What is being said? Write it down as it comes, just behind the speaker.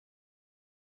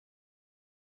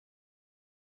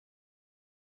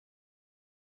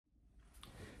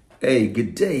Hey,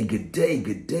 good day, good day,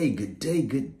 good day, good day,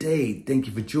 good day. Thank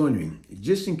you for joining me.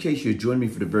 Just in case you're joining me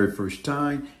for the very first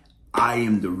time, I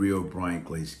am the real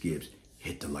Glaze Gibbs.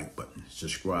 Hit the like button,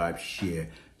 subscribe, share,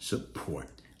 support.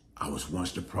 I was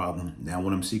once the problem. Now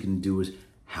what I'm seeking to do is,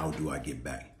 how do I get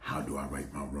back? How do I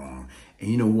right my wrong? And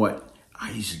you know what?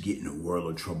 I used to get in a world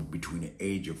of trouble between the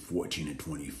age of 14 and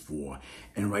 24.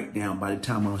 And right now, by the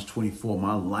time I was 24,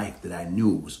 my life that I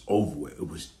knew was over with. It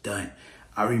was done.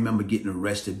 I remember getting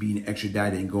arrested, being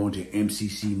extradited, and going to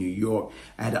MCC, New York.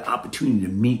 I had the opportunity to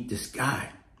meet this guy.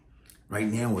 Right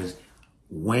now is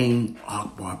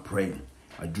Akbar Pray,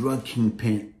 a drug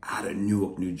kingpin out of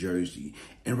Newark, New Jersey.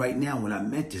 And right now, when I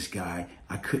met this guy,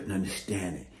 I couldn't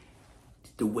understand it.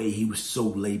 The way he was so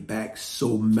laid back,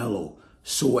 so mellow,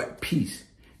 so at peace,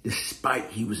 despite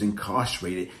he was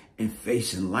incarcerated and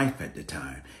facing life at the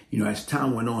time. You know, as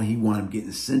time went on, he wound up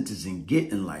getting sentenced and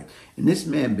getting life. And this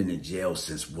man been in jail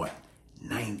since what?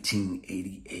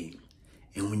 1988.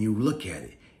 And when you look at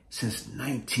it, since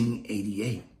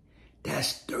 1988,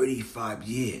 that's 35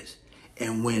 years.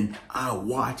 And when I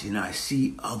watch and I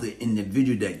see other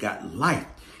individuals that got life,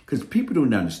 because people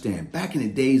don't understand, back in the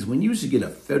days when you used to get a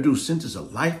federal sentence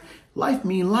of life, life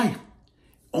mean life.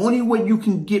 Only what you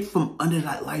can get from under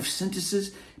that life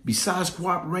sentences, besides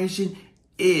cooperation,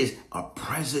 is a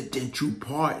presidential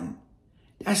pardon.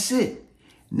 That's it.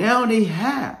 Now they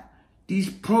have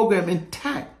these programs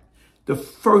intact. The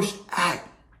first act,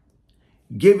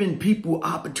 giving people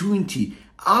opportunity.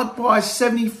 Akbar is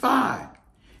 75.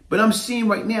 But I'm seeing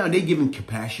right now, they're giving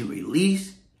compassionate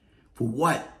release for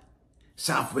what?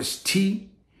 Southwest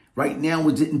T. Right now,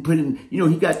 was didn't put in, you know,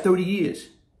 he got 30 years.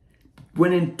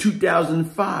 Went in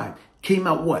 2005, came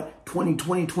out what?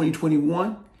 2020,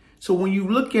 2021. So when you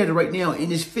look at it right now in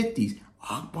his 50s,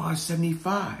 Akbar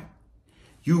 75.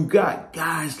 You got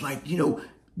guys like, you know,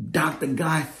 Dr.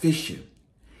 Guy Fisher. You know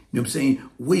what I'm saying?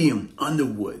 William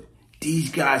Underwood.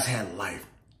 These guys had life.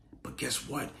 But guess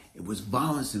what? It was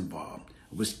violence involved.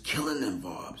 It was killing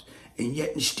involved. And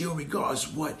yet in still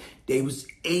regards what? They was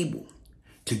able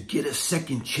to get a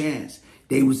second chance.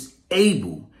 They was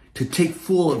able to take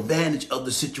full advantage of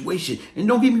the situation. And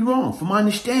don't get me wrong, from my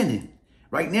understanding,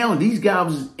 right now, these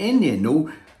guys was in there, no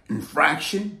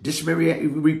infraction, disciplinary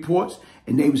reports,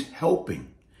 and they was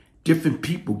helping different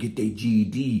people get their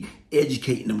GED,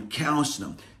 educating them,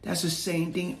 counseling them. That's the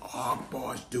same thing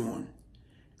Akbar's doing.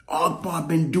 Akbar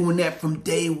been doing that from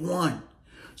day one.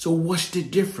 So what's the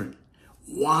difference?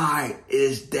 Why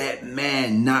is that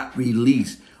man not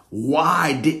released?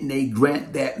 Why didn't they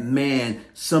grant that man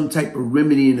some type of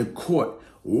remedy in the court?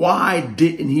 Why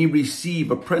didn't he receive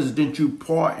a presidential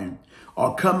pardon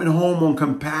or coming home on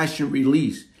compassionate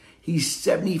release? He's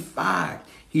 75.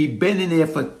 He's been in there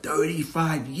for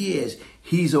 35 years.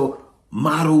 He's a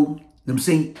model,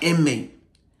 inmate.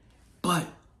 But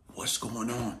what's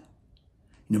going on? You know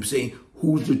what I'm saying?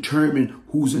 Who's determined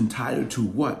who's entitled to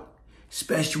what?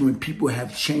 Especially when people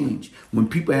have changed, when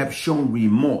people have shown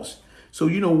remorse. So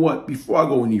you know what? Before I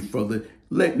go any further,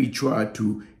 let me try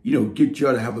to, get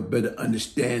y'all to have a better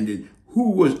understanding.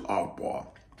 Who was Akbar?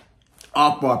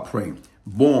 Akbar Pray,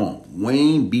 born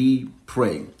Wayne B.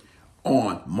 Pray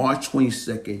on March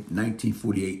 22nd,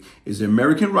 1948, is an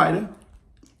American writer,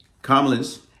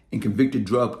 columnist, and convicted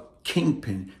drug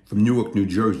kingpin from Newark, New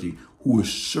Jersey, who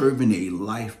was serving a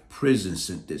life prison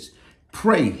sentence.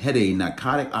 Pray had a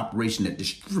narcotic operation that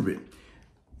distributed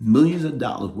millions of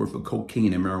dollars worth of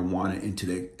cocaine and marijuana into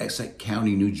the Essex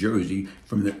County, New Jersey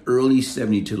from the early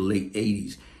 70s to the late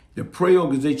 80s. The Pray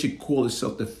organization called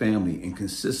itself the Family and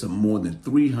consists of more than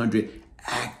 300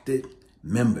 active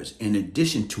members. In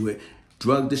addition to it,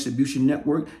 drug distribution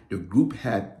network, the group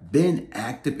had been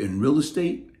active in real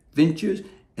estate, ventures,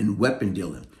 and weapon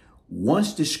dealing.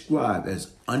 Once described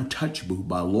as untouchable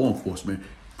by law enforcement,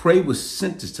 Pray was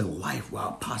sentenced to life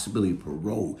without possibility of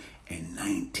parole in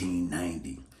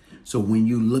 1990. So when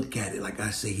you look at it, like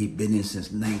I say, he's been in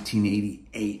since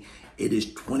 1988. It is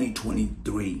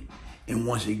 2023. And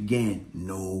once again,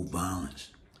 no violence.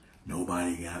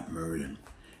 Nobody got murdered.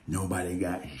 Nobody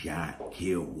got shot,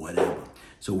 killed, whatever.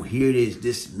 So here it is,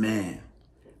 this man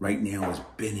right now has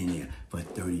been in there for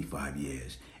 35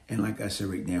 years. And like I said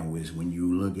right now, is when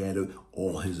you look at it,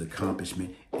 all his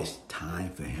accomplishment, it's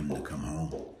time for him to come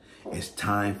home. It's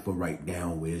time for right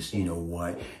now is,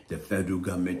 the federal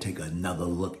government take another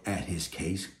look at his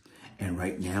case. And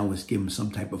right now let's give him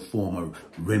some type of form of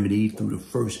remedy through the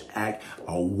first act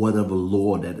or whatever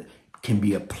law that can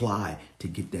be applied to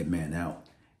get that man out.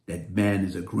 That man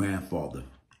is a grandfather.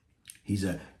 He's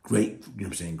a great,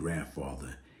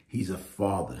 grandfather. He's a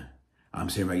father. I'm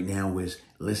saying right now is,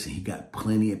 listen, he got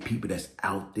plenty of people that's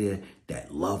out there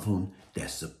that love him,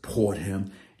 that support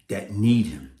him, that need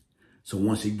him. So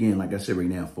once again, like I said right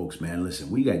now, folks, man, listen,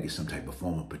 we got to get some type of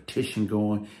form of petition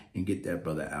going and get that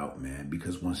brother out, man.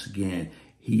 Because once again,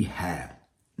 he have,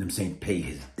 I'm saying, pay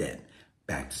his debt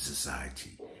back to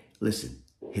society. Listen,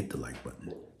 hit the like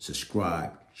button,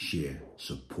 subscribe, share,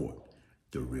 support.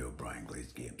 The real Brian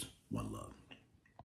Glaze Gibbs. One love.